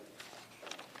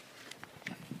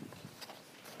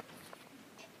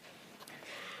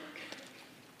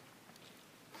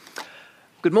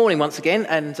Good morning once again,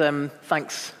 and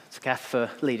thanks to Kath for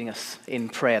leading us in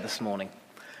prayer this morning.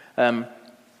 I've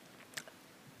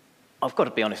got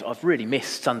to be honest, I've really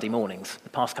missed Sunday mornings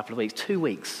the past couple of weeks. 2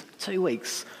 weeks,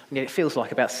 and yet it feels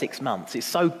like about 6 months. It's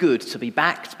so good to be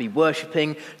back, to be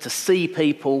worshipping, to see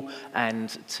people,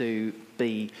 and to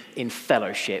be in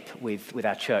fellowship with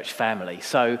our church family.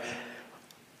 So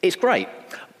it's great.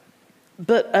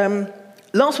 But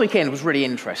last weekend was really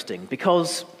interesting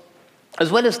because as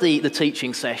well as the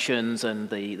teaching sessions and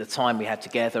the time we had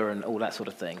together and all that sort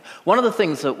of thing, one of the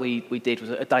things that we did was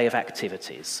a day of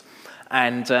activities.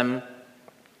 And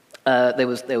there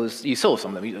was you saw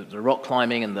some of them, the rock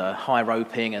climbing and the high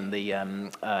roping and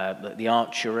the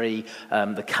archery,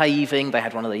 the caving. They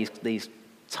had one of these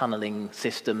tunnelling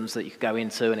systems that you could go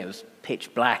into, and it was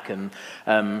pitch black, and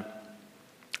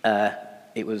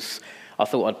it was. I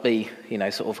thought I'd be,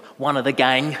 sort of one of the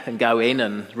gang and go in,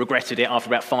 and regretted it after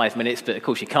about 5 minutes, but of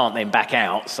course you can't then back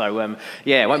out. So, I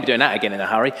won't be doing that again in a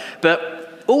hurry.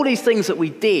 But all these things that we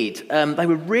did, they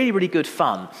were really, really good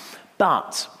fun.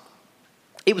 But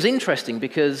it was interesting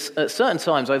because at certain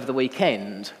times over the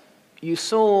weekend, you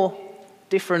saw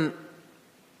different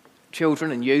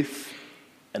children and youth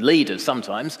and leaders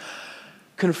sometimes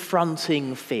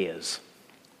confronting fears.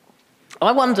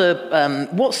 I wonder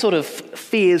what sort of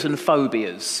fears and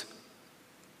phobias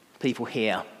people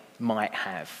here might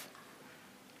have.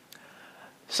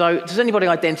 So, does anybody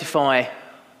identify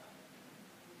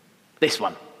this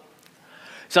one?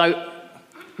 So,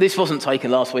 this wasn't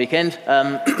taken last weekend,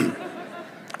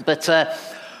 but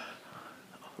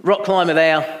rock climber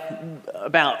there,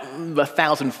 about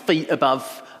 1,000 feet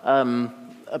above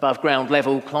ground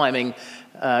level, climbing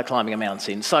a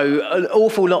mountain. So an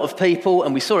awful lot of people,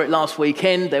 and we saw it last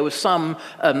weekend. There were some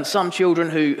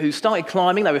children who started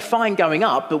climbing. They were fine going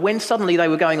up, but when suddenly they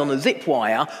were going on the zip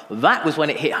wire, that was when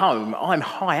it hit home. I'm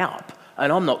high up,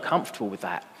 and I'm not comfortable with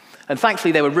that. And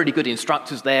thankfully, there were really good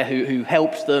instructors there who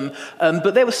helped them,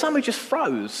 but there were some who just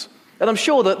froze. And I'm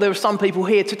sure that there are some people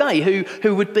here today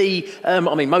who would be,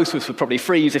 most of us would probably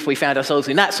freeze if we found ourselves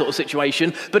in that sort of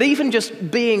situation, but even just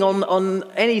being on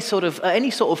any sort of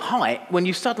height, when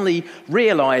you suddenly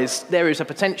realise there is a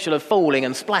potential of falling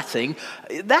and splatting,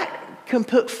 that can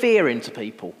put fear into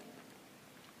people.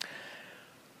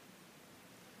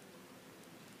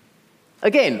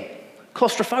 Again,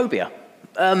 claustrophobia.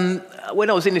 When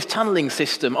I was in this tunnelling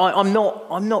system, I'm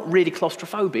not really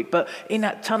claustrophobic, but in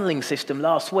that tunnelling system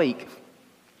last week,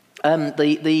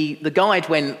 the guide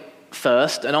went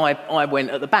first and I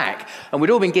went at the back, and we'd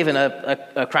all been given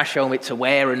a crash helmet to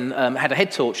wear and had a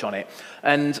head torch on it.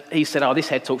 And he said, this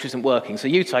head torch isn't working, so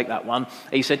you take that one.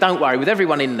 He said, don't worry, with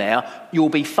everyone in there, you'll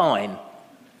be fine.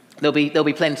 There'll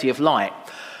be plenty of light.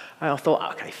 And I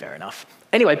thought, okay, fair enough.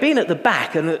 Anyway, being at the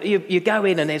back, and you go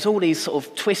in and there's all these sort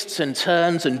of twists and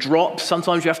turns and drops.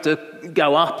 Sometimes you have to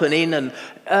go up and in. And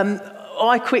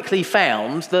I quickly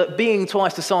found that being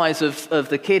twice the size of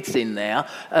the kids in there,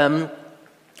 and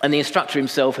the instructor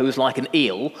himself, who was like an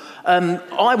eel,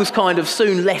 I was kind of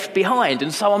soon left behind.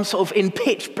 And so I'm sort of in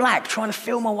pitch black trying to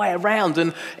feel my way around,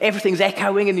 and everything's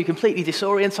echoing and you're completely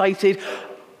disorientated.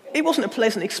 It wasn't a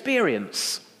pleasant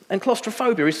experience. And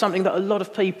claustrophobia is something that a lot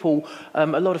of people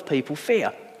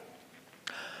fear.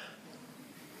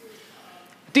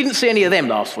 Didn't see any of them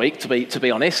last week, to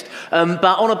be honest. But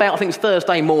on about, I think it's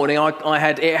Thursday morning, I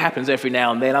had, it happens every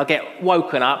now and then, I get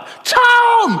woken up,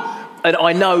 Tom! And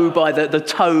I know by the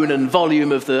tone and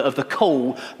volume of the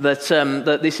call that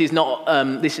this is not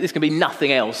this can be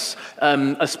nothing else.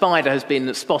 A spider has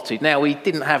been spotted. Now, we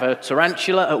didn't have a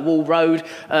tarantula at Wall Road.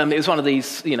 It was one of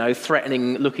these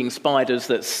threatening-looking spiders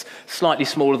that's slightly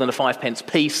smaller than a 5p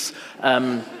piece.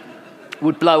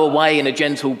 Would blow away in a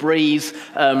gentle breeze,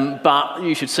 but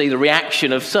you should see the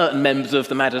reaction of certain members of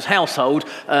the Madders household.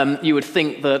 You would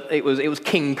think that it was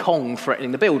King Kong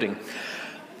threatening the building.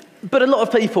 But a lot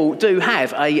of people do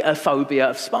have a phobia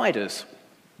of spiders.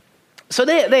 So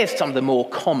there's some of the more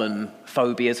common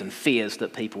phobias and fears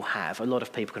that people have. A lot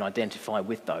of people can identify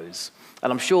with those.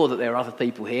 And I'm sure that there are other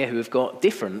people here who have got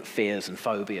different fears and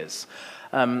phobias.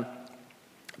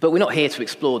 But we're not here to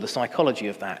explore the psychology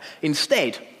of that.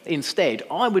 Instead,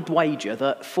 I would wager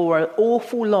that for an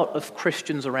awful lot of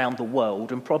Christians around the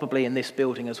world, and probably in this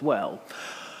building as well,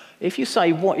 if you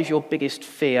say, what is your biggest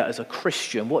fear as a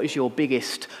Christian? What is your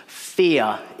biggest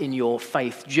fear in your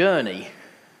faith journey?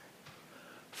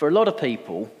 For a lot of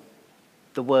people,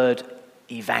 the word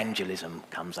evangelism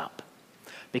comes up,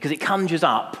 because it conjures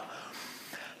up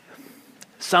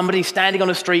somebody standing on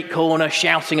a street corner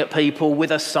shouting at people with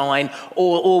a sign,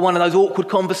 or one of those awkward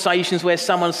conversations where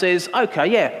someone says, okay,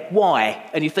 yeah, why?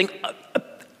 And you think,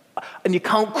 and you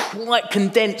can't quite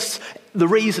condense the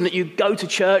reason that you go to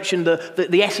church and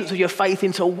the essence of your faith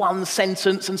into one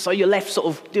sentence, and so you're left sort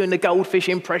of doing the goldfish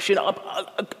impression,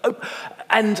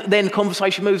 and then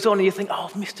conversation moves on and you think, oh,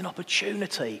 I've missed an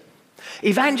opportunity.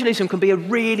 Evangelism can be a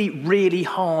really, really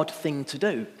hard thing to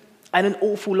do. And an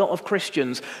awful lot of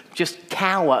Christians just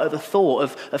cower at the thought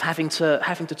of having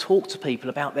to talk to people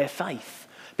about their faith,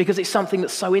 because it's something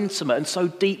that's so intimate and so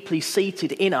deeply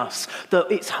seated in us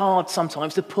that it's hard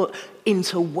sometimes to put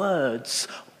into words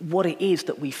what it is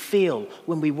that we feel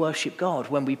when we worship God,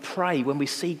 when we pray, when we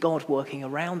see God working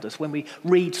around us, when we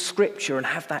read Scripture and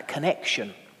have that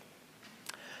connection.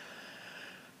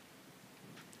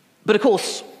 But of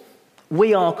course,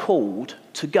 we are called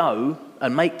to go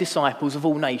and make disciples of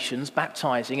all nations,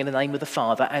 baptizing in the name of the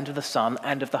Father and of the Son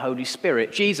and of the Holy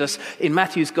Spirit. Jesus, in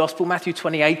Matthew's Gospel, Matthew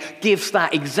 28, gives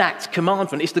that exact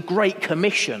commandment. It's the Great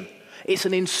Commission. It's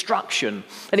an instruction.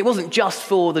 And it wasn't just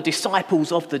for the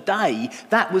disciples of the day.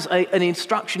 That was an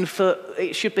instruction for,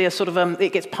 it should be a sort of,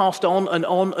 it gets passed on and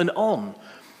on and on.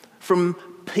 From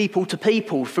people to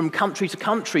people, from country to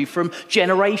country, from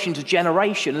generation to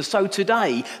generation. And so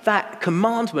today, that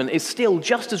commandment is still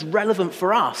just as relevant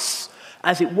for us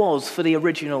as it was for the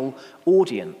original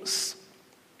audience.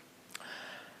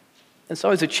 And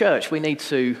so as a church, we need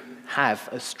to have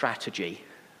a strategy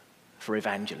for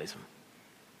evangelism.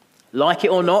 Like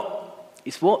it or not,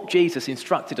 it's what Jesus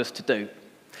instructed us to do.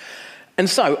 And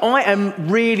so I am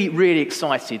really, really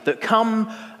excited that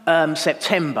come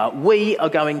September, we are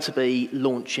going to be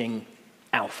launching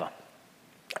Alpha.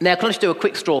 Now, can I just do a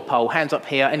quick straw poll? Hands up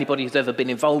here. Anybody who's ever been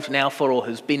involved in Alpha or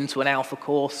has been to an Alpha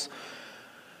course?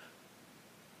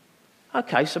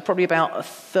 Okay, so probably about a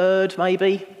third,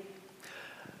 maybe.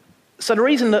 So the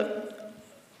reason that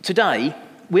today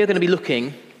we're going to be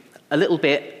looking a little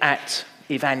bit at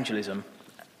evangelism,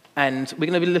 and we're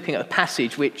going to be looking at a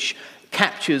passage which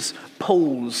captures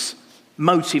Paul's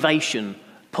motivation,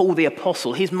 Paul the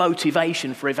Apostle, his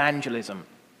motivation for evangelism.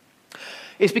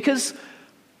 It's because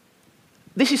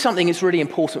this is something that's really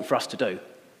important for us to do.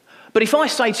 But if I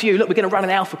say to you, look, we're going to run an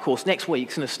Alpha course next week,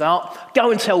 it's going to start,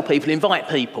 go and tell people, invite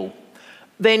people,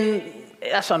 then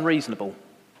that's unreasonable.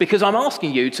 Because I'm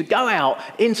asking you to go out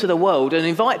into the world and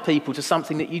invite people to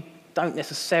something that you don't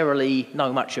necessarily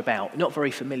know much about, not very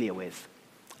familiar with.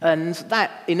 And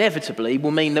that inevitably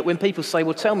will mean that when people say,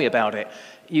 well, tell me about it,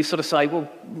 you sort of say, well,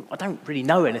 I don't really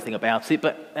know anything about it,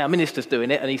 but our minister's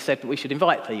doing it, and he said that we should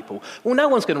invite people. Well, no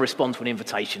one's going to respond to an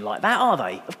invitation like that, are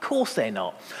they? Of course they're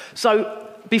not. So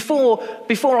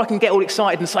before I can get all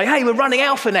excited and say, hey, we're running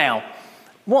Alpha now,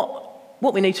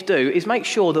 what we need to do is make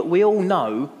sure that we all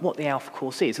know what the Alpha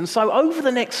course is. And so over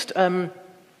the next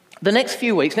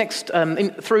few weeks,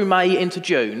 through May into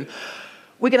June,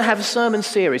 we're going to have a sermon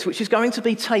series which is going to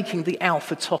be taking the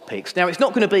Alpha topics. Now, it's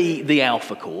not going to be the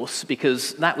Alpha course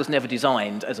because that was never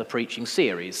designed as a preaching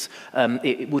series.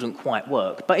 It wouldn't quite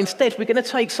work. But instead, we're going to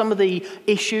take some of the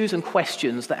issues and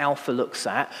questions that Alpha looks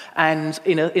at, and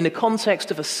in the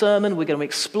context of a sermon, we're going to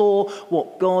explore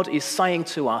what God is saying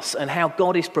to us and how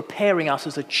God is preparing us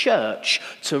as a church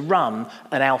to run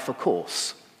an Alpha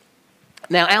course.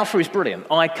 Now, Alpha is brilliant.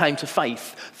 I came to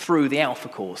faith through the Alpha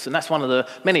course, and that's one of the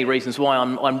many reasons why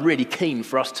I'm really keen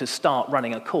for us to start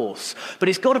running a course. But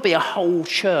it's got to be a whole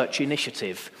church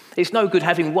initiative. It's no good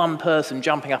having one person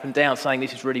jumping up and down saying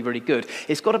this is really, really good.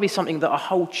 It's got to be something that a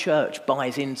whole church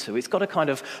buys into. It's got to kind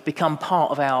of become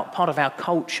part of our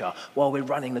culture while we're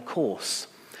running the course.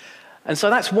 And so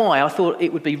that's why I thought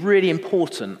it would be really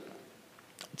important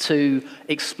to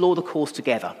explore the course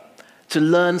together, to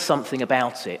learn something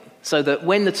about it, so that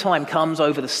when the time comes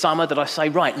over the summer that I say,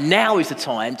 right, now is the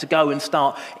time to go and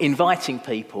start inviting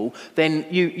people, then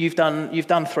you've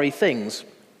done three things.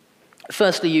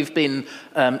 Firstly, you've seen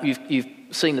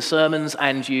the sermons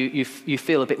and you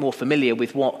feel a bit more familiar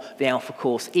with what the Alpha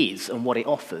course is and what it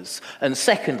offers. And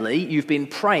secondly, you've been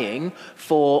praying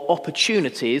for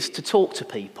opportunities to talk to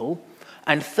people.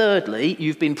 And thirdly,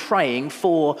 you've been praying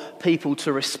for people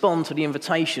to respond to the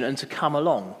invitation and to come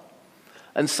along.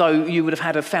 And so you would have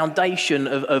had a foundation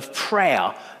of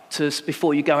prayer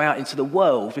before you go out into the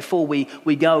world, before we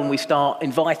go and we start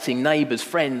inviting neighbours,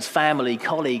 friends, family,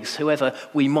 colleagues, whoever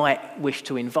we might wish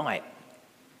to invite.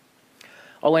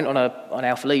 I went on an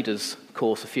Alpha Leaders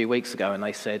course a few weeks ago, and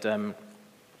they said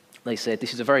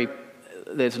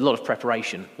there's a lot of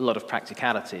preparation, a lot of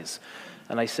practicalities.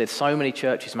 And they said so many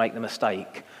churches make the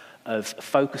mistake of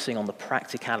focusing on the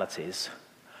practicalities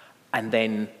and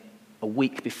then a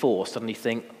week before suddenly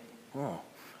think, oh,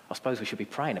 I suppose we should be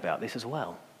praying about this as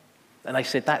well. And they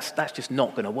said, that's just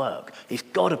not going to work. It's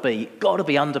got to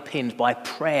be underpinned by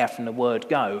prayer from the word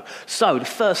go. So the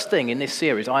first thing in this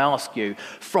series, I ask you,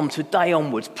 from today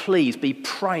onwards, please be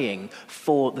praying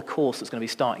for the course that's going to be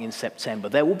starting in September.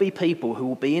 There will be people who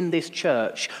will be in this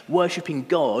church worshipping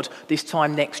God this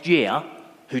time next year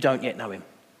who don't yet know him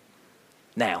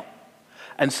now.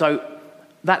 And so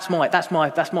that's my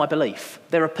belief.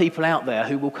 There are people out there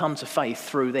who will come to faith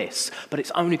through this, but it's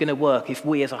only going to work if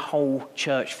we as a whole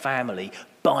church family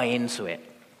buy into it.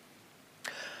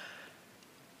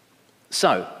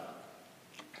 So,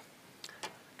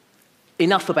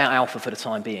 enough about Alpha for the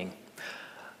time being.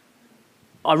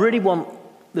 I really want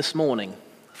this morning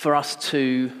for us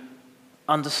to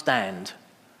understand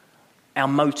our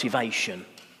motivation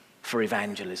for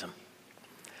evangelism.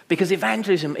 Because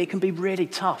evangelism, it can be really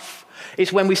tough.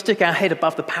 It's when we stick our head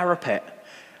above the parapet.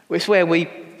 It's where we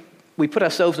put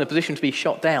ourselves in a position to be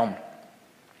shot down.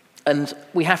 And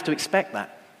we have to expect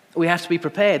that. We have to be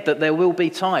prepared that there will be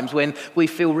times when we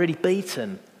feel really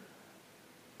beaten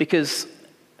because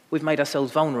we've made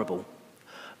ourselves vulnerable.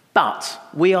 But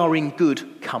we are in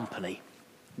good company.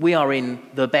 We are in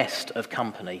the best of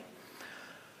company.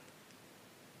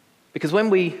 Because when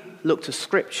we look to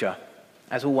Scripture,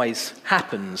 as always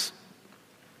happens,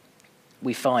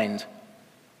 we find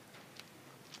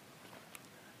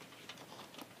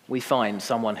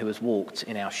someone who has walked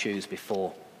in our shoes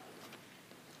before.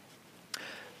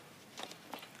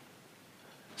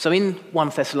 So in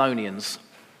 1 Thessalonians,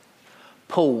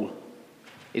 Paul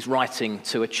is writing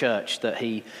to a church that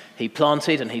he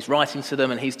planted, and he's writing to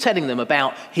them and he's telling them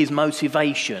about his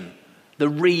motivation, the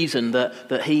reason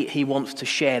that he wants to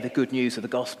share the good news of the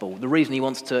gospel, the reason he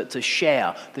wants to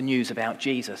share the news about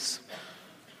Jesus.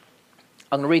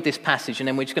 I'm going to read this passage and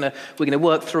then we're going to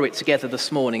work through it together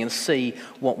this morning and see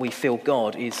what we feel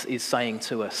God is saying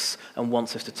to us and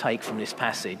wants us to take from this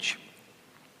passage.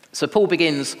 So Paul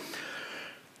begins,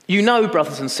 "You know,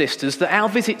 brothers and sisters, that our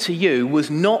visit to you was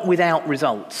not without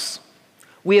results.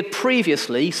 We had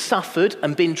previously suffered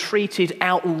and been treated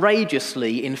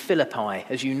outrageously in Philippi,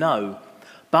 as you know.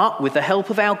 But with the help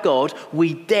of our God,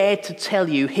 we dared to tell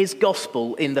you his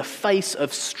gospel in the face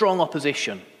of strong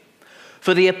opposition.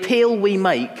 For the appeal we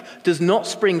make does not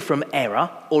spring from error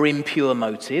or impure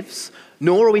motives,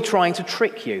 nor are we trying to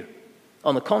trick you.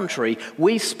 On the contrary,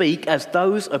 we speak as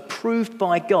those approved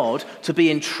by God to be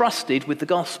entrusted with the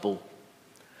gospel.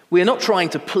 We are not trying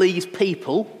to please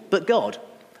people, but God,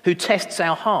 who tests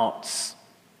our hearts.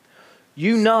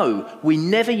 You know, we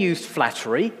never used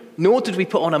flattery, nor did we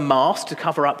put on a mask to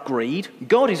cover up greed.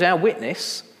 God is our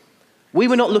witness. We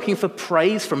were not looking for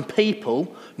praise from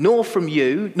people, nor from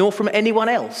you, nor from anyone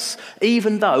else,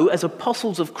 even though, as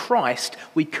apostles of Christ,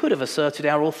 we could have asserted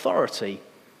our authority.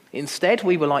 Instead,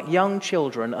 we were like young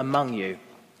children among you.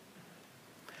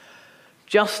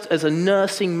 Just as a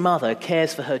nursing mother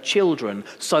cares for her children,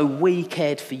 so we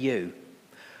cared for you.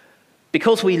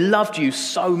 Because we loved you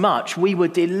so much, we were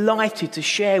delighted to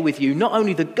share with you not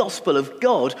only the gospel of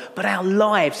God, but our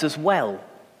lives as well.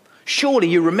 Surely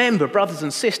you remember, brothers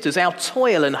and sisters, our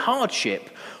toil and hardship.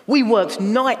 We worked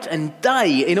night and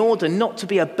day in order not to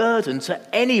be a burden to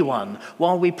anyone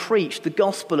while we preached the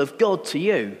gospel of God to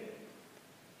you.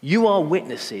 You are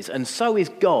witnesses, and so is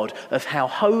God, of how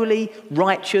holy,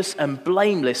 righteous, and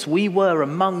blameless we were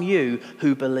among you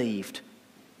who believed.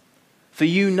 For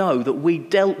you know that we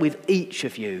dealt with each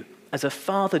of you as a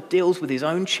father deals with his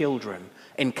own children,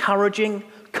 encouraging,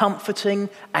 comforting,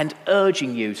 and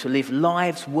urging you to live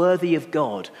lives worthy of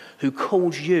God, who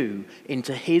calls you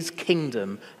into his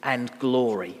kingdom and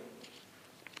glory."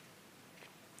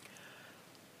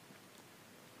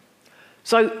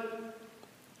 So,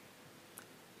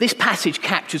 this passage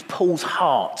captures Paul's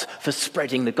heart for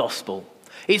spreading the gospel.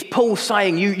 It's Paul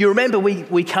saying, you remember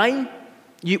we came?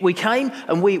 We came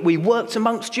and we worked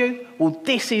amongst you? Well,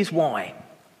 this is why.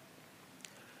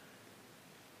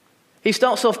 He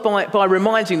starts off by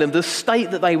reminding them the state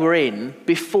that they were in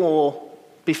before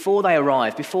they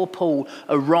arrived, before Paul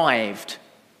arrived.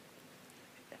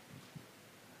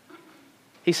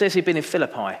 He says he'd been in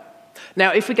Philippi.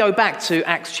 Now, if we go back to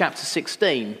Acts chapter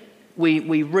 16,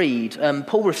 we read,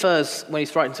 Paul refers, when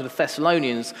he's writing to the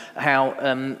Thessalonians,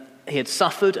 how he had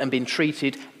suffered and been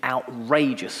treated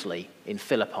outrageously in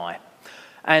Philippi.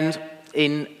 And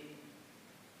in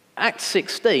Acts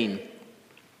 16,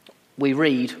 we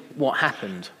read what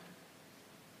happened.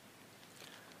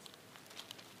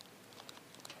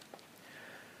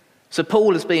 So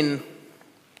Paul has been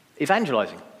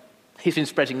evangelizing. He's been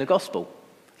spreading the gospel.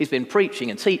 He's been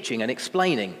preaching and teaching and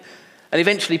explaining. And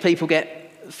eventually people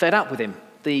get fed up with him.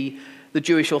 The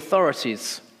Jewish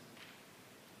authorities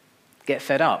get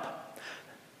fed up.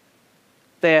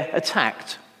 They're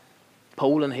attacked,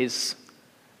 Paul and his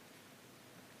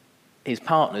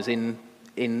partners in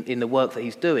the work that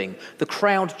he's doing. The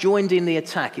crowd joined in the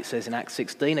attack, it says in Acts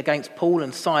 16, against Paul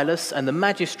and Silas, and the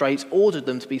magistrates ordered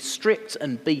them to be stripped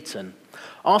and beaten.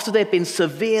 After they'd been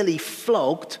severely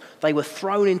flogged, they were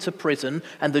thrown into prison,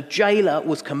 and the jailer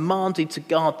was commanded to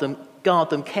guard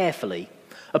them carefully.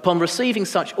 Upon receiving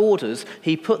such orders,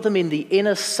 he put them in the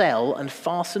inner cell and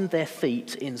fastened their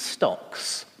feet in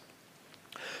stocks.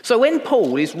 So when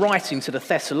Paul is writing to the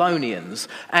Thessalonians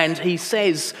and he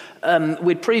says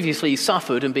we'd previously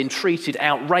suffered and been treated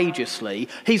outrageously,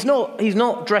 he's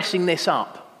not dressing this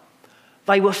up.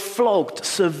 They were flogged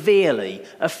severely.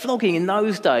 A flogging in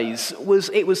those days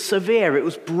was severe, it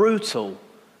was brutal.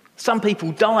 Some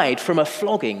people died from a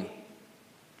flogging.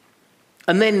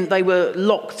 And then they were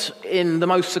locked in the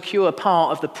most secure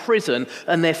part of the prison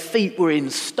and their feet were in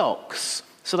stocks.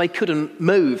 So they couldn't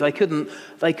move, they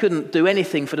couldn't do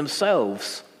anything for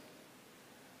themselves.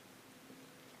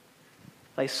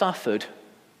 They suffered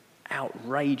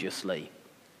outrageously.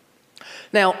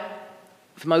 Now,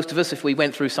 for most of us, if we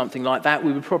went through something like that,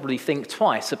 we would probably think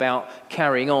twice about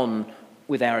carrying on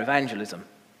with our evangelism.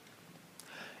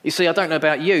 You see, I don't know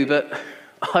about you, but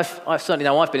I certainly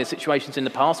know I've been in situations in the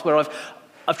past where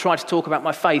I've tried to talk about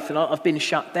my faith and I've been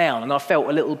shut down and I felt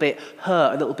a little bit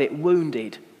hurt, a little bit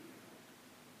wounded.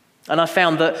 And I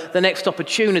found that the next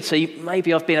opportunity,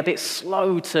 maybe I've been a bit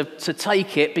slow to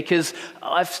take it because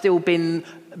I've still been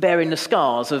bearing the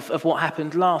scars of what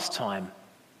happened last time.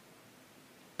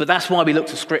 But that's why we look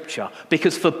to Scripture.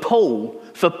 Because for Paul,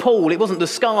 it wasn't the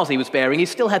scars he was bearing, he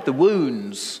still had the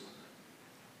wounds.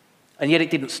 And yet it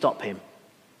didn't stop him.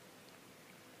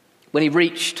 When he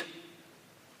reached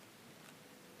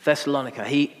Thessalonica,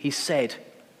 he said,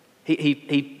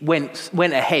 he went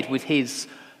ahead with his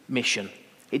mission.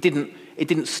 It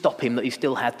didn't stop him that he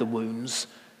still had the wounds,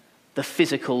 the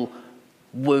physical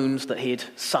wounds that he'd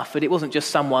suffered. It wasn't just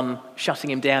someone shutting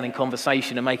him down in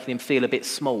conversation and making him feel a bit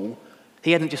small.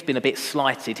 He hadn't just been a bit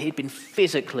slighted, he'd been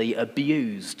physically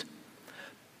abused.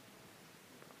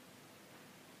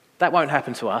 That won't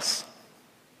happen to us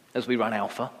as we run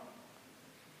Alpha.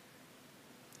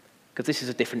 Because this is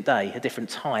a different day, a different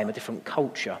time, a different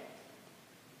culture.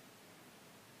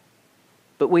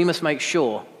 But we must make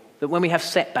sure that when we have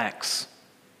setbacks,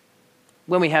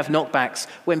 when we have knockbacks,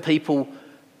 when people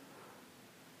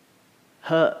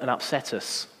hurt and upset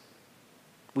us,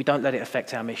 we don't let it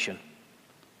affect our mission,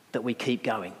 that we keep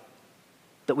going,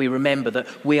 that we remember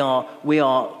that we are,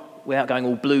 without going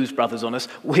all Blues Brothers on us,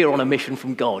 we're on a mission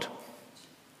from God.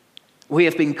 We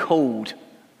have been called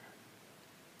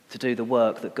to do the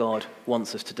work that God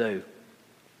wants us to do.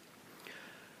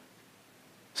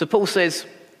 So Paul says,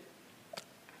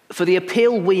 for the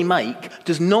appeal we make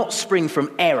does not spring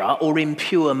from error or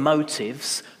impure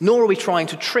motives, nor are we trying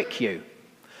to trick you.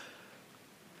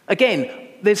 Again,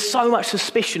 there's so much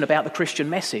suspicion about the Christian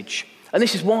message. And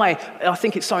this is why I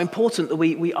think it's so important that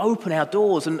we open our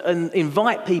doors and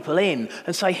invite people in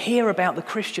and say, hear about the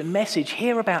Christian message,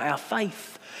 hear about our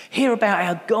faith, hear about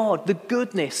our God, the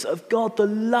goodness of God, the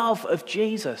love of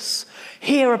Jesus.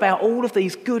 Hear about all of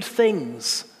these good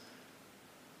things.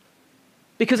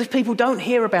 Because if people don't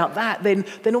hear about that,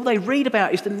 then all they read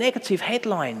about is the negative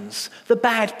headlines, the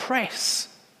bad press.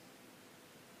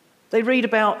 They read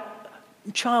about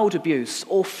child abuse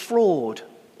or fraud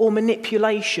or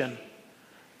manipulation.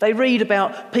 They read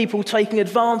about people taking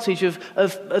advantage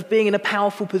of being in a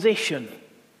powerful position.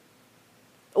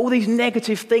 All these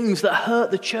negative things that hurt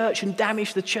the church and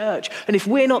damage the church. And if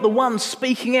we're not the ones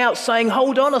speaking out saying,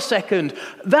 hold on a second,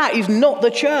 that is not the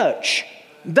church.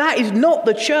 That is not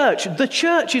the church. The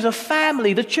church is a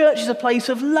family. The church is a place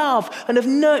of love and of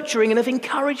nurturing and of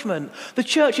encouragement. The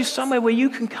church is somewhere where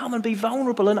you can come and be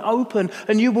vulnerable and open,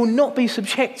 and you will not be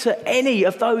subject to any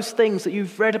of those things that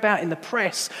you've read about in the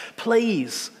press.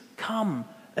 Please come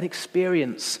and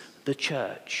experience the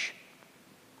church.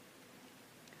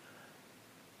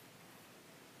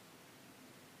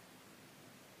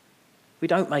 We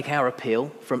don't make our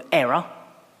appeal from error.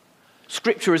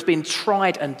 Scripture has been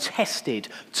tried and tested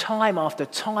time after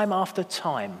time after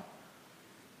time.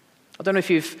 I don't know if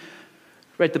you've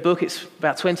read the book. It's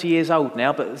about 20 years old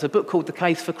now, but there's a book called The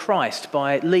Case for Christ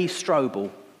by Lee Strobel.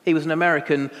 He was an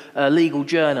American legal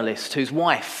journalist whose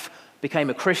wife became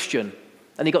a Christian.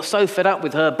 And he got so fed up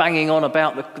with her banging on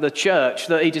about the church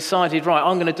that he decided, right,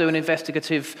 I'm going to do an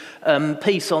investigative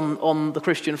piece on the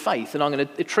Christian faith, and I'm going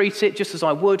to treat it just as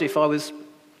I would if I was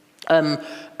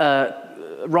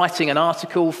writing an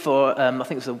article for, I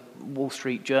think it was the Wall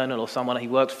Street Journal or someone he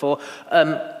worked for.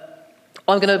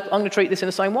 I'm going to treat this in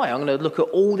the same way. I'm going to look at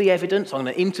all the evidence. I'm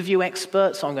going to interview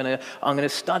experts. I'm going to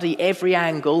study every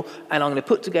angle, and I'm going to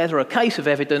put together a case of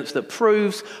evidence that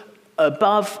proves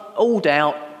above all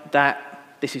doubt that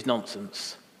this is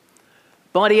nonsense.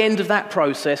 By the end of that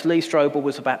process, Lee Strobel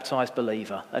was a baptized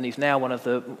believer, and he's now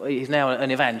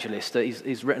an evangelist.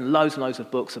 He's written loads and loads of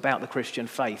books about the Christian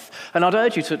faith. And I'd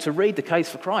urge you to read The Case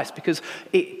for Christ, because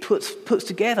it puts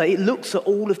together, it looks at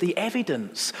all of the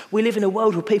evidence. We live in a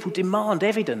world where people demand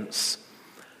evidence.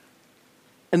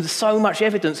 And so much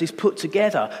evidence is put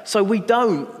together. So we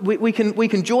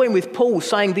can join with Paul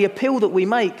saying the appeal that we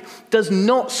make does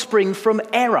not spring from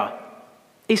error.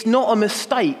 It's not a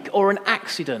mistake or an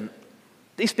accident.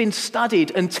 It's been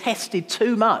studied and tested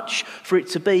too much for it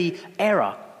to be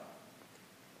error.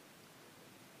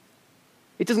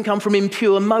 It doesn't come from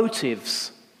impure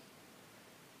motives.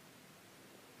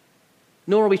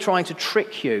 Nor are we trying to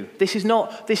trick you. This is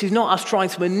not us trying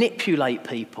to manipulate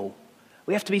people.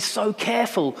 We have to be so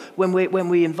careful when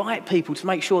we invite people to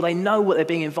make sure they know what they're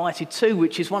being invited to,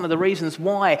 which is one of the reasons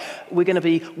why we're going to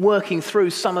be working through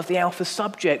some of the Alpha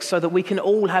subjects so that we can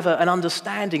all have an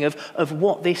understanding of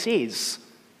what this is.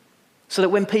 So that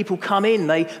when people come in,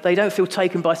 they don't feel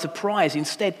taken by surprise.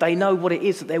 Instead, they know what it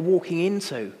is that they're walking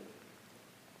into.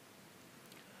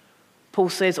 Paul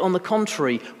says, on the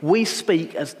contrary, we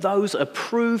speak as those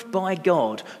approved by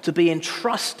God to be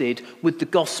entrusted with the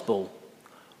gospel.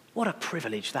 What a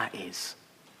privilege that is.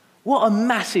 What a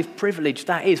massive privilege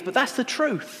that is. But that's the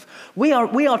truth. We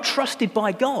are trusted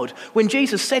by God. When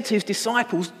Jesus said to his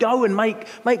disciples, go and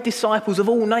make disciples of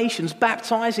all nations,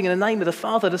 baptizing in the name of the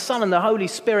Father, the Son, and the Holy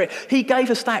Spirit, he gave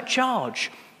us that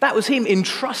charge. That was him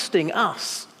entrusting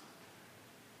us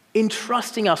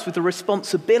with the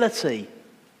responsibility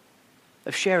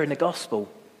of sharing the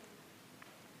gospel.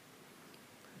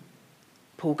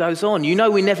 Paul goes on, you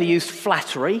know we never used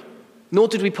flattery, nor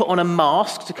did we put on a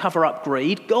mask to cover up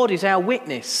greed. God is our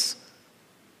witness.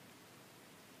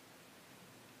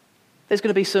 There's going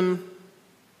to be some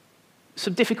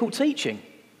difficult teaching.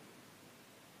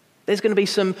 There's going to be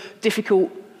some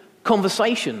difficult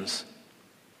conversations.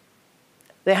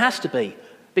 There has to be,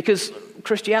 because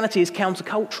Christianity is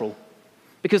countercultural.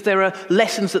 Because there are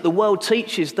lessons that the world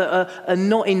teaches that are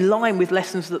not in line with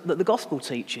lessons that the gospel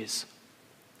teaches.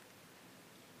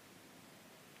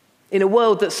 In a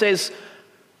world that says,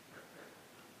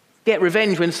 get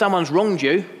revenge when someone's wronged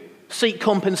you, seek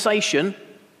compensation,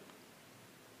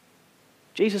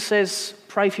 Jesus says,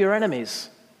 pray for your enemies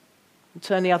and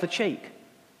turn the other cheek.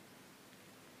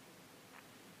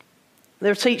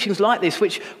 There are teachings like this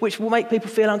which will make people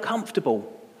feel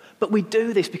uncomfortable. But we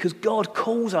do this because God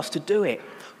calls us to do it.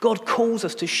 God calls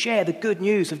us to share the good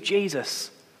news of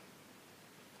Jesus.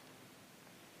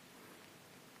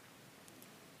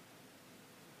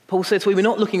 Paul says we were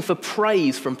not looking for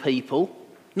praise from people,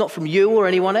 not from you or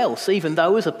anyone else, even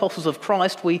though as apostles of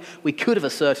Christ we could have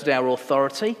asserted our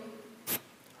authority.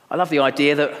 I love the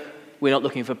idea that we're not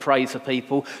looking for praise for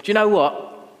people. Do you know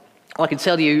what? I can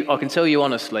tell you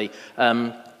honestly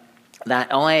that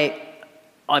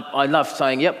I love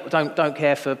saying, yep, don't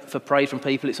care for praise from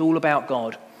people. It's all about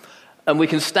God. And we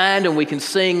can stand and we can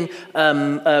sing,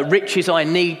 riches I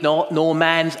need not, nor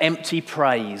man's empty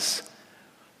praise.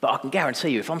 But I can guarantee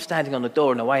you, if I'm standing on the door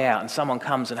on the way out and someone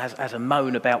comes and has a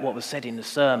moan about what was said in the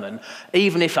sermon,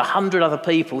 even if 100 other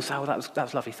people say, oh, that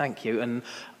was lovely, thank you, and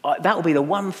that will be the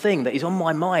one thing that is on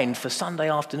my mind for Sunday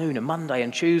afternoon and Monday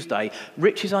and Tuesday.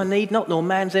 Riches I need not, nor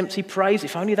man's empty praise.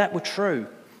 If only that were true.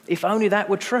 If only that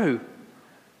were true.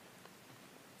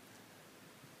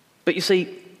 But you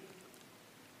see,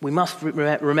 we must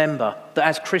remember that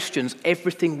as Christians,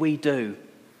 everything we do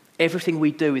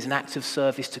is an act of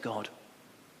service to God.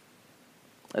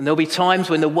 And there'll be times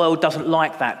when the world doesn't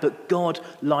like that, but God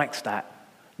likes that.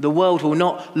 The world will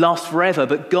not last forever,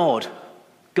 but God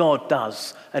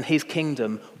does, and his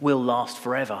kingdom will last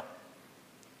forever.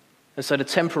 And so the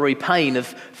temporary pain of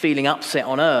feeling upset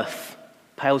on earth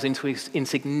pales into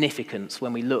insignificance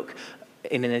when we look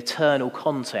in an eternal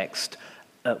context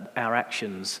at our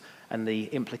actions and the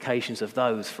implications of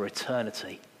those for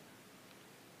eternity.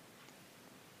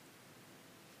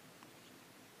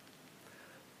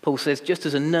 Paul says, just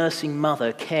as a nursing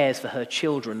mother cares for her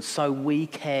children, so we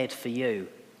cared for you.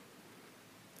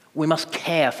 We must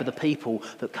care for the people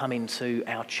that come into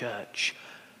our church.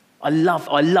 I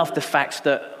love the fact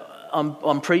that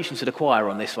I'm preaching to the choir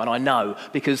on this one, I know,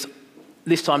 because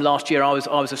this time last year I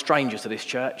was a stranger to this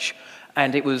church,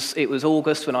 And it was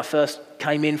August when I first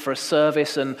came in for a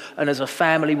service, and as a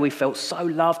family we felt so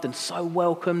loved and so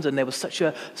welcomed, and there was such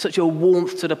a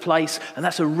warmth to the place, and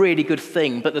that's a really good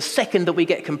thing. But the second that we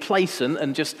get complacent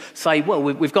and just say, well,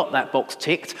 we've got that box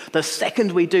ticked, the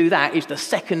second we do that is the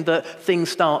second that things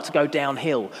start to go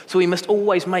downhill. So we must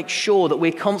always make sure that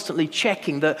we're constantly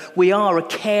checking that we are a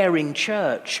caring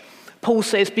church. Paul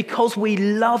says, because we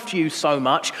loved you so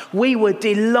much, we were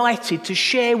delighted to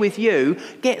share with you,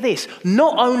 get this,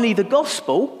 not only the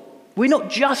gospel, we're not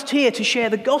just here to share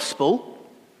the gospel,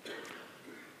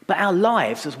 but our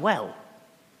lives as well.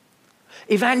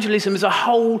 Evangelism is a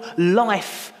whole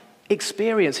life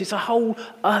experience. It's a whole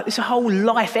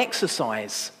life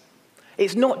exercise.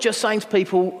 It's not just saying to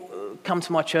people, come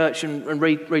to my church and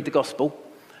read the gospel.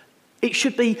 It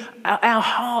should be, our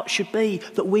heart should be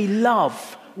that we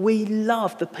love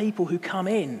the people who come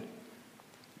in.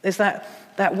 There's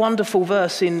that wonderful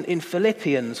verse in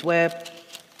Philippians where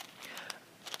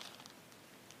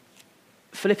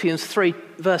Philippians 3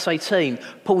 verse 18,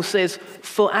 Paul says,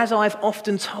 for as I've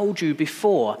often told you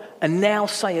before and now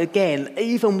say again,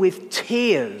 even with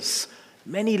tears,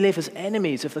 many live as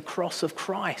enemies of the cross of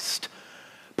Christ.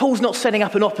 Paul's not setting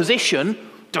up an opposition.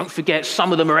 Don't forget,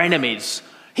 some of them are enemies.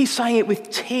 He's saying it with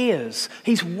tears.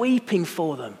 He's weeping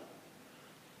for them.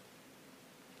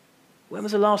 When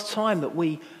was the last time that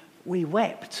we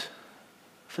wept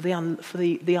for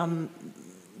the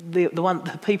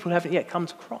people who haven't yet come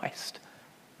to Christ,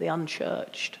 the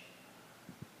unchurched,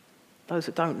 those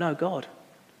that don't know God?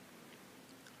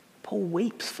 Paul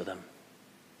weeps for them.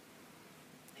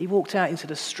 He walked out into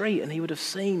the street and he would have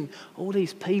seen all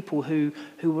these people who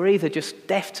were either just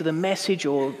deaf to the message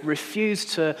or refused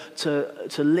to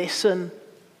listen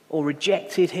or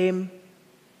rejected him.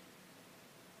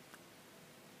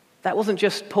 That wasn't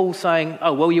just Paul saying,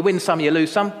 oh, well, you win some, you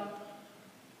lose some.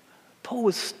 Paul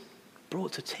was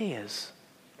brought to tears.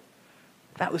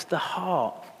 That was the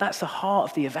heart. That's the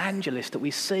heart of the evangelist that we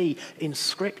see in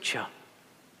Scripture.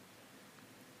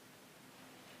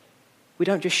 We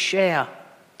don't just share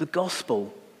the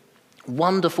gospel,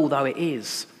 wonderful though it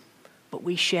is, but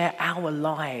we share our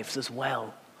lives as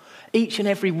well. Each and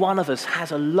every one of us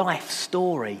has a life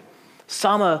story.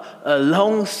 Some are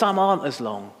long, some aren't as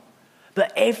long.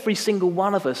 But every single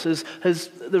one of us has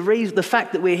the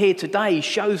fact that we're here today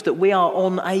shows that we are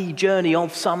on a journey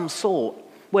of some sort.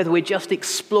 Whether we're just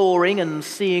exploring and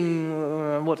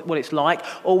seeing what it's like,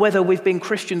 or whether we've been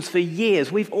Christians for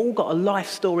years, we've all got a life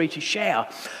story to share.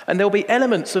 And there'll be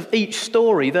elements of each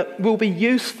story that will be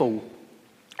useful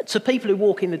to people who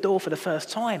walk in the door for the first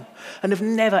time and have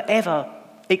never, ever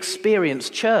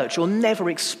experienced church or never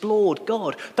explored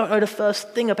God, don't know the first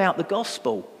thing about the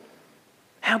gospel.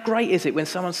 How great is it when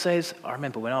someone says, I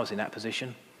remember when I was in that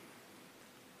position.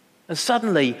 And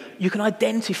suddenly you can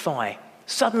identify.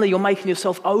 Suddenly you're making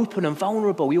yourself open and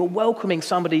vulnerable. You're welcoming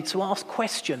somebody to ask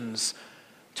questions,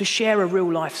 to share a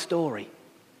real life story.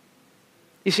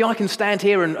 You see, I can stand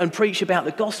here and preach about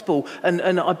the gospel,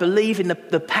 and I believe in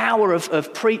the power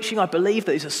of preaching. I believe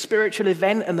that it's a spiritual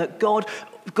event and that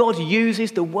God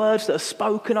uses the words that are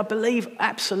spoken. I believe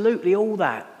absolutely all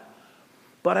that.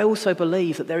 But I also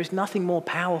believe that there is nothing more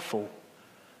powerful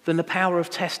than the power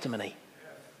of testimony.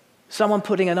 Someone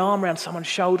putting an arm around someone's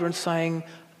shoulder and saying,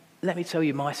 let me tell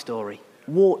you my story,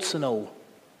 warts and all.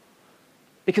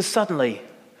 Because suddenly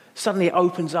it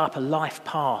opens up a life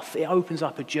path. It opens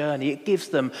up a journey. It gives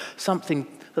them something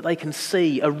that they can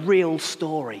see, a real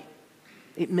story.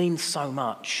 It means so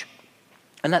much.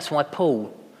 And that's why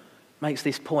Paul makes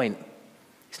this point.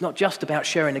 It's not just about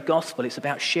sharing the gospel, it's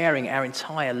about sharing our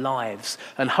entire lives.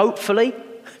 And hopefully,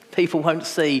 people won't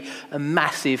see a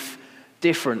massive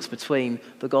difference between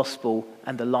the gospel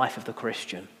and the life of the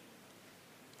Christian.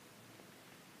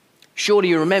 Surely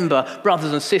you remember,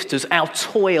 brothers and sisters, our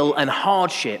toil and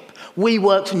hardship. We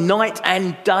worked night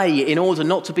and day in order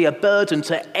not to be a burden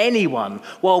to anyone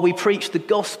while we preached the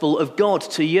gospel of God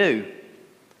to you.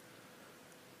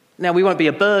 Now, we won't be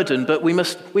a burden, but we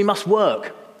must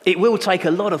work. It will take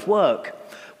a lot of work.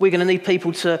 We're going to need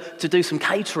people to do some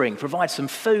catering, provide some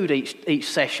food each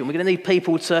session. We're going to need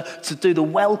people to do the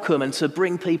welcome and to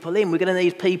bring people in. We're going to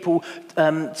need people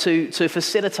to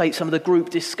facilitate some of the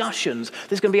group discussions.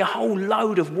 There's going to be a whole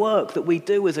load of work that we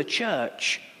do as a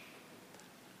church.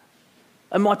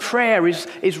 And my prayer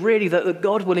is really that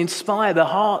God will inspire the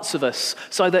hearts of us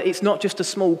so that it's not just a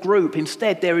small group.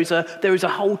 Instead, there is a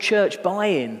whole church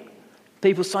buy-in.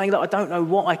 People saying that I don't know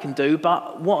what I can do,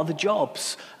 but what are the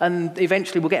jobs? And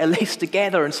eventually we'll get a list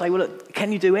together and say, well, look,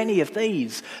 can you do any of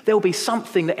these? There will be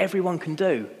something that everyone can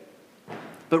do.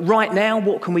 But right now,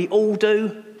 what can we all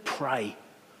do? Pray.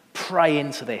 Pray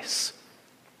into this.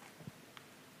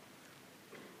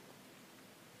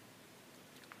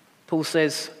 Paul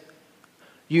says,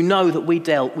 you know that we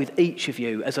dealt with each of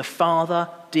you as a father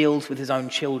deals with his own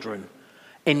children,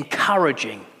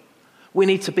 encouraging. We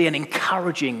need to be an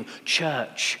encouraging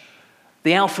church.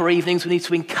 The Alpha evenings, we need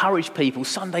to encourage people.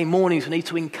 Sunday mornings, we need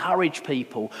to encourage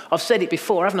people. I've said it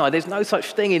before, haven't I? There's no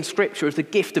such thing in Scripture as the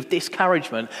gift of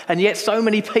discouragement, and yet so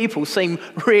many people seem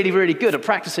really, really good at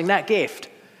practicing that gift.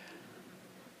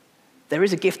 There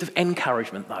is a gift of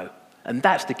encouragement, though, and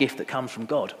that's the gift that comes from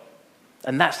God.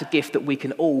 And that's the gift that we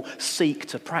can all seek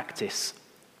to practice.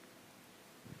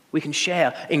 We can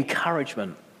share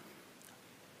encouragement.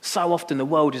 So often the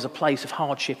world is a place of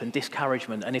hardship and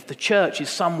discouragement, and if the church is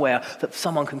somewhere that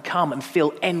someone can come and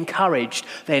feel encouraged,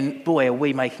 then boy, are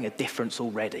we making a difference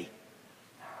already.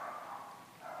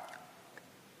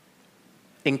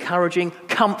 Encouraging,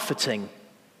 comforting.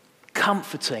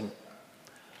 Do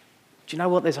you know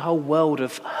what? There's a whole world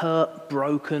of hurt,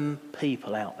 broken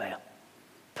people out there.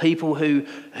 People who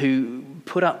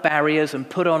put up barriers and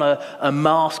put on a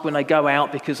mask when they go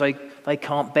out because they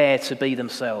can't bear to be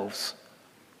themselves.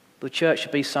 The church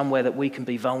should be somewhere that we can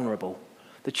be vulnerable.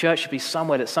 The church should be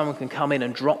somewhere that someone can come in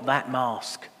and drop that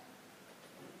mask.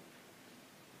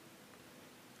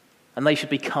 And they should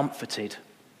be comforted.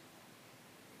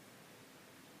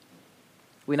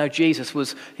 We know Jesus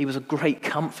was a great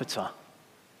comforter.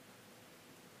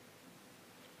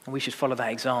 And we should follow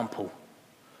that example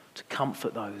to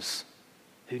comfort those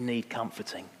who need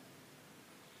comforting.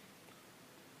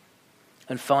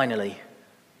 And finally,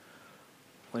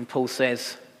 when Paul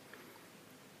says,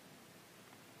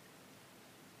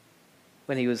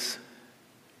 when he was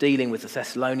dealing with the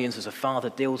Thessalonians as a father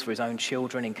deals for his own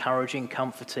children, encouraging,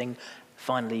 comforting,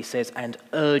 finally he says, and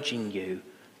urging you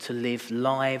to live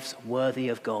lives worthy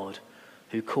of God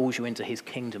who calls you into his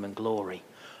kingdom and glory.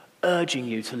 Urging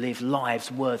you to live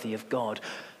lives worthy of God.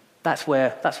 That's where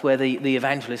the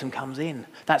evangelism comes in.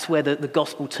 That's where the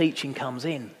gospel teaching comes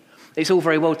in. It's all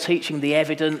very well teaching the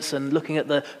evidence and looking at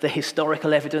the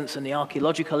historical evidence and the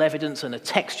archaeological evidence and the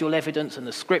textual evidence and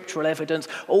the scriptural evidence,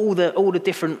 all the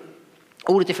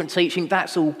different teaching.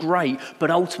 That's all great, but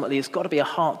ultimately it's got to be a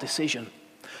heart decision.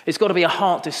 It's got to be a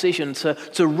heart decision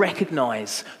to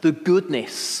recognize the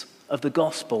goodness of the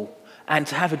gospel and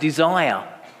to have a desire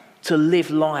to live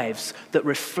lives that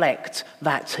reflect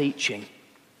that teaching.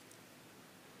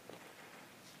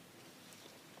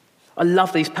 I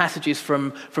love these passages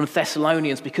from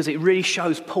Thessalonians because it really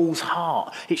shows Paul's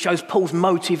heart. It shows Paul's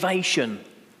motivation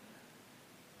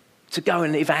to go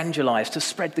and evangelize, to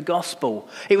spread the gospel.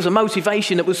 It was a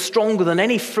motivation that was stronger than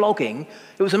any flogging.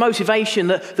 It was a motivation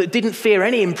that didn't fear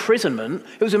any imprisonment.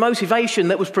 It was a motivation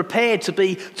that was prepared to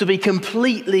be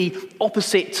completely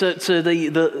opposite to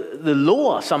the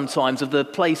law sometimes of the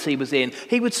place he was in.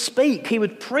 He would speak, he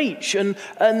would preach, and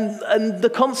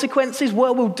the consequences,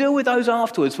 well, we'll deal with those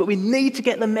afterwards, but we need to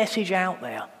get the message out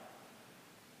there.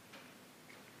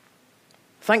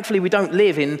 Thankfully, we don't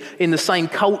live in the same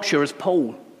culture as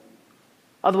Paul.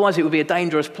 Otherwise, it would be a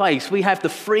dangerous place. We have the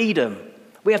freedom.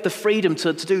 We have the freedom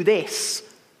to do this,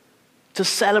 to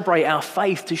celebrate our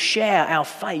faith, to share our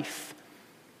faith.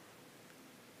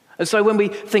 And so when we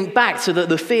think back to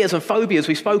the fears and phobias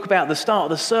we spoke about at the start of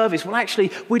the service, well, actually,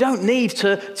 we don't need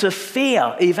to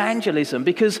fear evangelism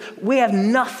because we have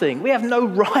nothing. We have no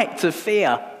right to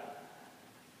fear.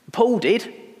 Paul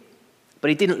did,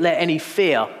 but he didn't let any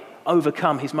fear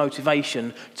overcome his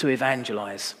motivation to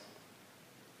evangelize.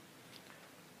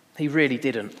 He really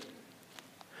didn't.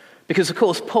 Because, of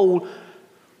course, Paul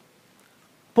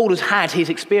has had his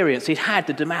experience. He'd had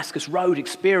the Damascus Road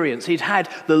experience. He'd had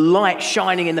the light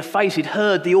shining in the face. He'd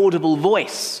heard the audible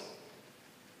voice.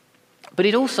 But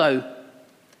he'd also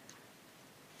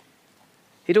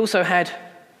had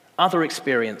other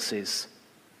experiences.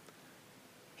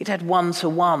 He'd had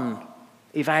one-to-one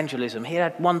evangelism. He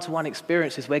had one-to-one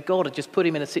experiences where God had just put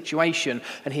him in a situation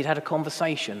and he'd had a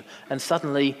conversation and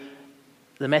suddenly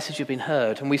the message had been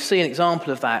heard. And we see an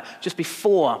example of that just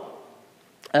before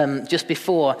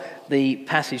the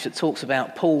passage that talks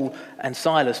about Paul and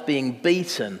Silas being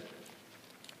beaten.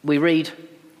 We read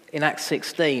in Acts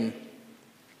 16,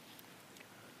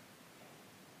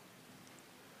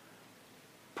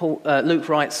 Luke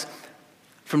writes,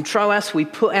 "From Troas we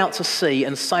put out to sea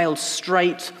and sailed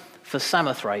straight for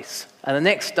Samothrace. And the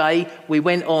next day we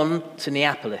went on to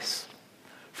Neapolis.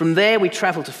 From there we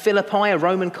travelled to Philippi, a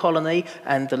Roman colony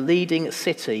and the leading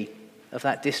city of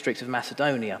that district of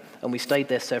Macedonia, and we stayed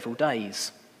there several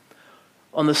days.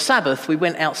 On the Sabbath we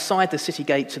went outside the city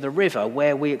gate to the river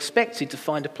where we expected to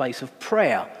find a place of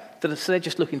prayer. So they're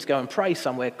just looking to go and pray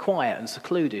somewhere quiet and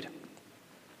secluded.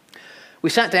 We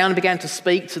sat down and began to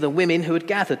speak to the women who had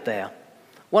gathered there.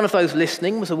 One of those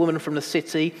listening was a woman from the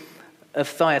city of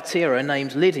Thyatira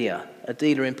named Lydia, a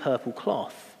dealer in purple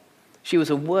cloth. She was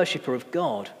a worshipper of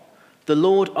God. The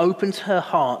Lord opened her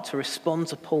heart to respond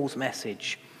to Paul's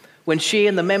message. When she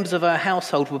and the members of her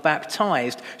household were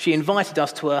baptized, she invited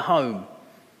us to her home.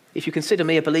 "If you consider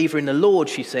me a believer in the Lord,"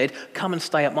 she said, "come and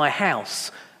stay at my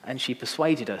house." And she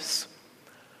persuaded us.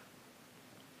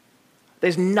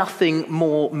 There's nothing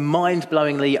more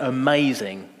mind-blowingly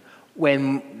amazing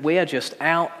when we are just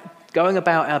out going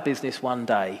about our business one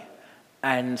day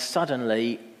and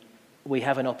suddenly we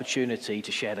have an opportunity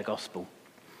to share the gospel.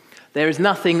 There is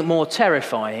nothing more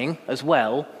terrifying as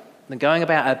well than going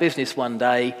about our business one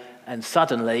day and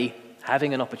suddenly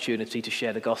having an opportunity to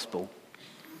share the gospel.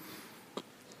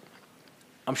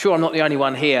 I'm sure I'm not the only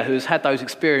one here who's had those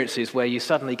experiences where you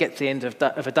suddenly get to the end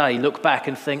of a day, look back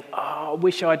and think, I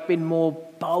wish I'd been more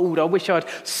bold. I wish I'd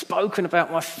spoken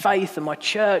about my faith and my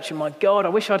church and my God. I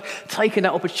wish I'd taken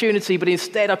that opportunity, but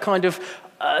instead I kind of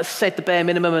said the bare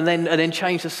minimum and then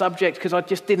changed the subject because I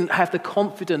just didn't have the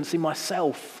confidence in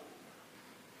myself.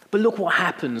 But look what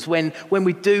happens when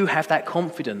we do have that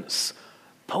confidence.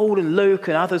 Paul and Luke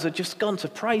and others have just gone to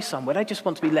pray somewhere. They just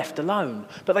want to be left alone.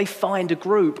 But they find a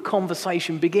group,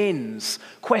 conversation begins.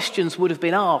 Questions would have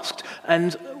been asked.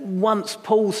 And once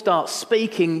Paul starts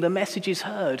speaking, the message is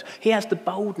heard. He has the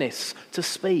boldness to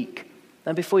speak.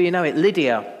 And before you know it,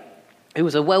 Lydia, who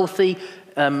was a wealthy,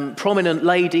 prominent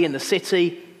lady in the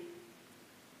city,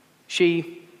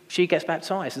 she gets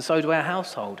baptized, and so do our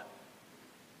household.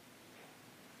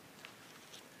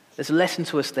 There's a lesson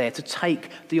to us there to take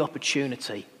the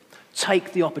opportunity.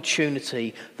 Take the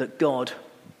opportunity that God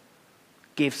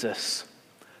gives us.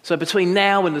 So between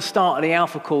now and the start of the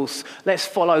Alpha course, let's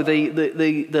follow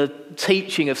the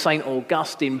teaching of St.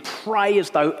 Augustine. Pray as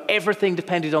though everything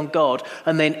depended on God,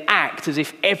 and then act as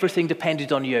if everything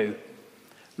depended on you.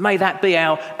 May that be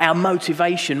our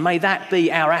motivation. May that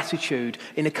be our attitude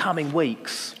in the coming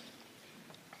weeks.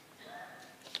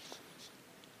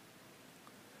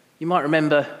 You might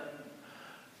remember,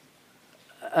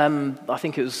 I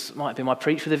think might have been my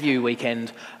Preach with a View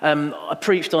weekend. I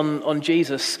preached on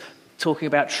Jesus talking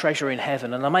about treasure in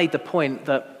heaven, and I made the point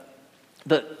that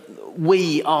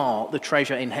we are the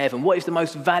treasure in heaven. What is the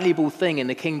most valuable thing in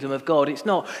the kingdom of God? It's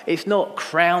not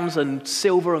crowns and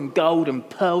silver and gold and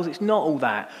pearls. It's not all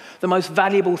that. The most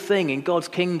valuable thing in God's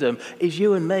kingdom is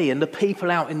you and me and the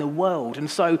people out in the world. And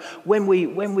so when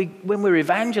we're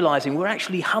evangelizing, we're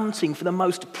actually hunting for the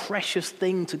most precious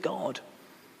thing to God.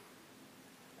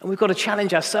 And we've got to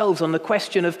challenge ourselves on the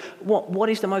question of what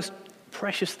is the most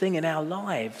precious thing in our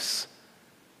lives?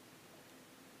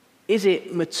 Is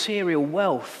it material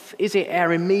wealth? Is it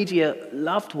our immediate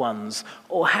loved ones?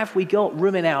 Or have we got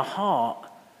room in our heart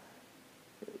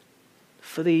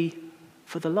for the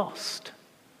lost?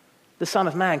 The Son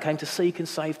of Man came to seek and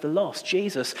save the lost.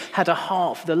 Jesus had a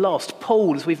heart for the lost.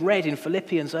 Paul, as we've read in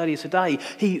Philippians earlier today,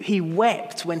 he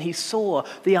wept when he saw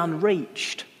the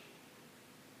unreached.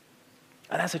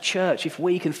 And as a church, if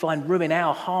we can find room in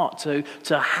our heart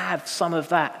to have some of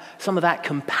that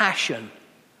compassion,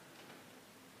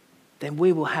 then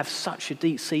we will have such a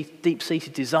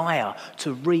deep-seated desire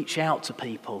to reach out to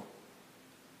people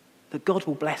that God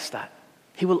will bless that.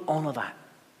 He will honor that.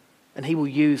 And he will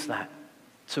use that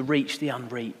to reach the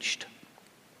unreached.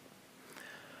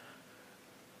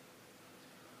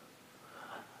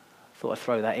 Thought I'd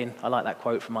throw that in. I like that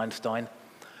quote from Einstein.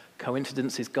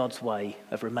 Coincidence is God's way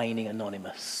of remaining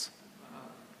anonymous.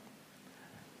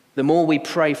 The more we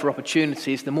pray for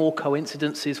opportunities, the more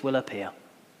coincidences will appear.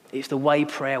 It's the way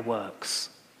prayer works.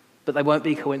 But they won't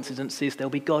be coincidences, they'll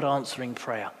be God answering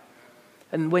prayer.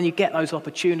 And when you get those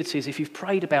opportunities, if you've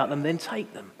prayed about them, then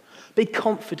take them. Be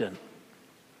confident.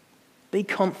 Be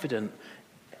confident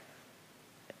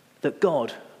that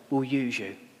God will use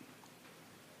you.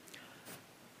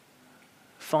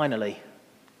 Finally,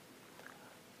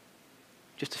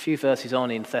 just a few verses on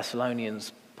in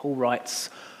Thessalonians, Paul writes,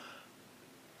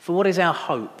 "For what is our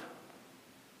hope,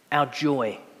 our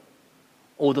joy,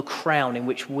 or the crown in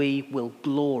which we will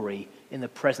glory in the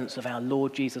presence of our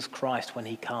Lord Jesus Christ when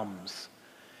he comes?"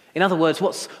 In other words,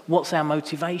 what's our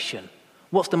motivation?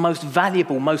 What's the most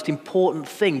valuable, most important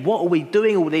thing? What are we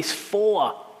doing all this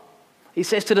for? He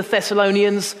says to the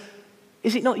Thessalonians,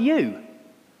 is it not you?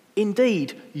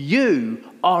 Indeed, you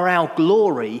are our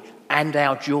glory and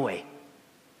our joy.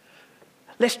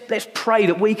 Let's pray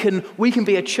that we can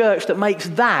be a church that makes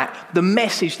that the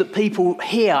message that people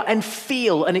hear and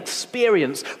feel and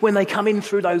experience when they come in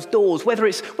through those doors, whether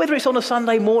it's on a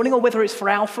Sunday morning or whether it's for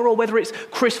Alpha or whether it's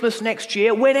Christmas next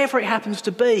year, whenever it happens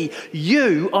to be.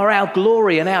 You are our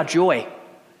glory and our joy.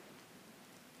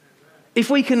 If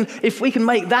we can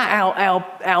make that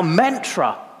our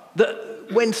mantra,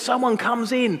 That when someone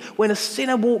comes in, when a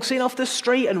sinner walks in off the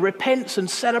street and repents and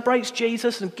celebrates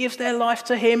Jesus and gives their life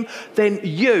to him, then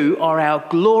you are our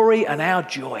glory and our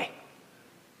joy.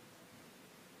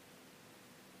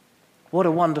 What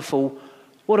a wonderful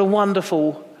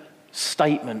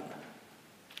statement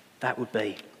that would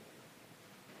be.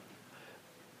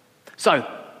 So,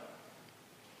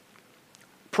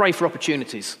 pray for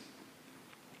opportunities.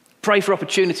 Pray for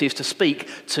opportunities to speak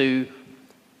to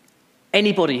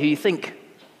anybody who you think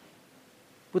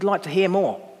would like to hear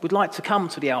more, would like to come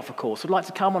to the Alpha Course, would like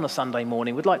to come on a Sunday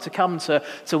morning, would like to come to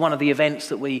one of the events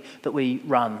that we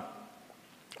run.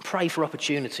 Pray for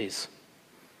opportunities.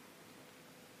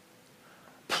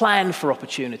 Plan for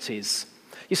opportunities.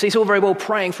 You see, it's all very well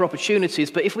praying for opportunities,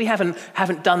 but if we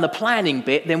haven't done the planning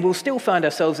bit, then we'll still find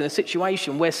ourselves in a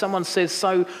situation where someone says,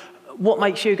 so what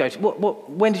makes you go?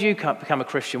 When did you become a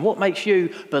Christian? What makes you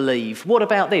believe? What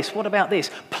about this? What about this?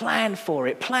 Plan for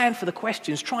it. Plan for the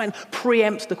questions. Try and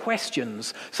preempt the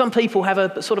questions. Some people have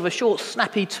a sort of a short,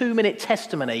 snappy 2-minute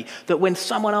testimony that when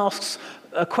someone asks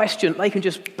a question, they can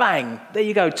just bang, there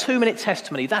you go, 2-minute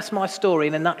testimony. That's my story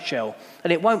in a nutshell.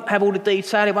 And it won't have all the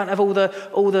detail, it won't have all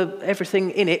the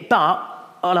everything in it, but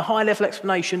on a high-level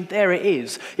explanation, there it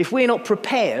is. If we're not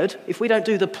prepared, if we don't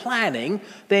do the planning,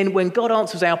 then when God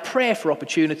answers our prayer for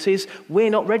opportunities,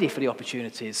 we're not ready for the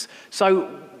opportunities.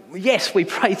 So, yes, we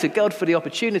pray to God for the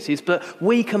opportunities, but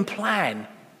we can plan.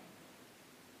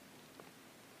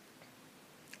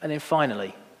 And then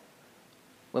finally,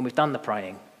 when we've done the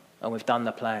praying and we've done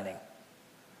the planning,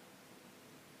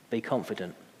 be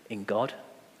confident in God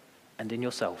and in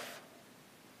yourself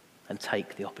and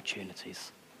take the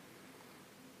opportunities.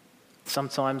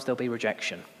 Sometimes there'll be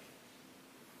rejection.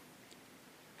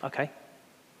 Okay.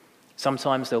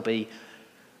 Sometimes there'll be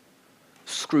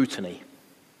scrutiny.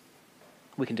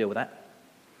 We can deal with that.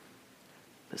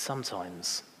 But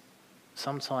sometimes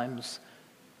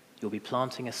you'll be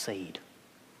planting a seed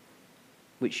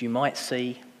which you might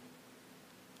see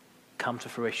come to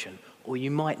fruition, or you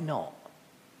might not.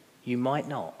 You might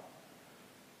not.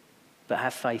 But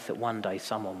have faith that one day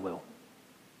someone will.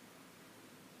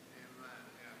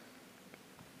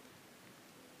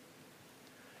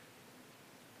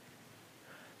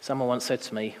 Someone once said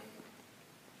to me,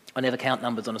 I never count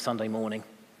numbers on a Sunday morning.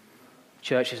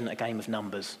 Church isn't a game of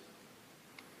numbers.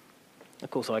 Of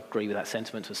course, I agree with that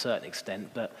sentiment to a certain extent,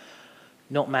 but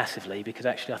not massively, because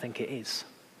actually I think it is.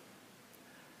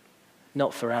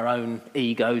 Not for our own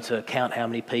ego to count how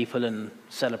many people and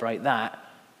celebrate that,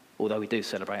 although we do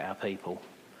celebrate our people.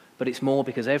 But it's more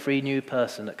because every new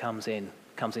person that comes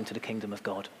into the kingdom of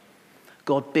God.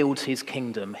 God builds his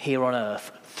kingdom here on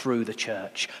earth through the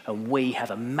church, and we have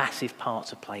a massive part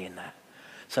to play in that.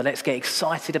 So let's get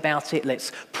excited about it.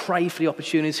 Let's pray for the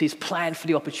opportunities, plan for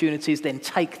the opportunities, then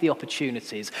take the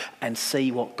opportunities and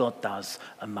see what God does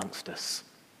amongst us.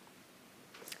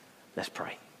 Let's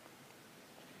pray.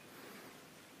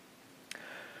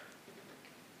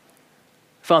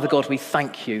 Father God, we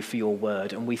thank you for your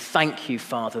word, and we thank you,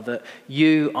 Father, that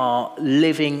you are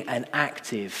living and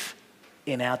active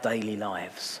in our daily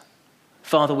lives.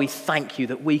 Father, we thank you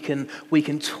that we can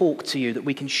talk to you, that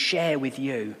we can share with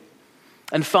you.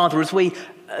 And Father, as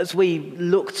we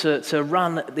look to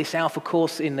run this Alpha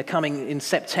course in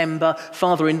September,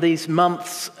 Father, in these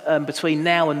months between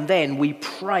now and then, we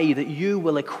pray that you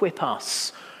will equip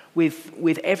us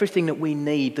with everything that we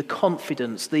need, the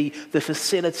confidence, the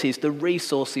facilities, the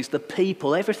resources, the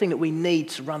people, everything that we need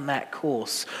to run that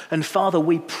course. And Father,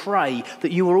 we pray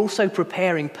that you are also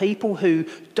preparing people who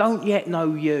don't yet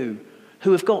know you,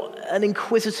 who have got an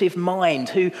inquisitive mind,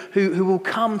 who will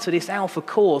come to this Alpha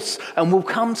course and will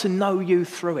come to know you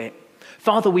through it.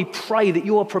 Father, we pray that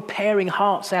you are preparing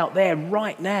hearts out there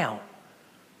right now.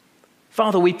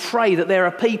 Father, we pray that there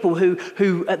are people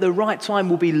who at the right time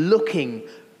will be looking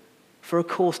for a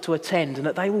course to attend, and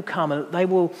that they will come and they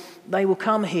will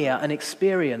come here and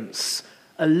experience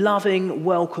a loving,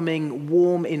 welcoming,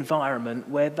 warm environment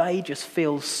where they just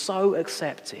feel so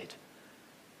accepted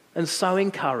and so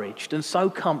encouraged and so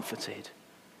comforted.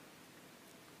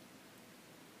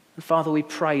 And Father, we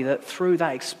pray that through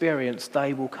that experience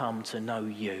they will come to know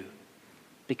you,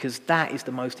 because that is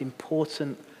the most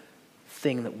important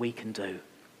thing that we can do,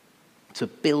 to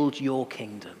build your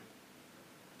kingdom.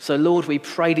 So Lord, we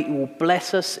pray that you will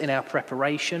bless us in our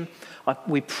preparation.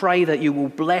 We pray that you will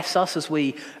bless us as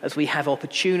we have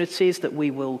opportunities, that we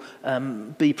will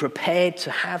be prepared to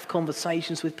have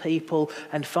conversations with people.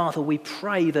 And Father, we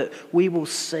pray that we will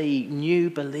see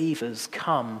new believers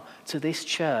come to this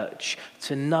church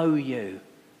to know you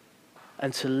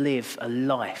and to live a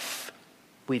life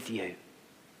with you.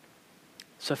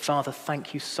 So Father,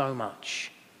 thank you so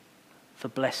much for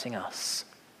blessing us.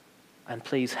 And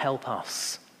please help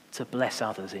us to bless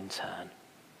others in turn.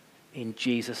 In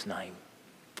Jesus' name,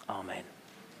 amen.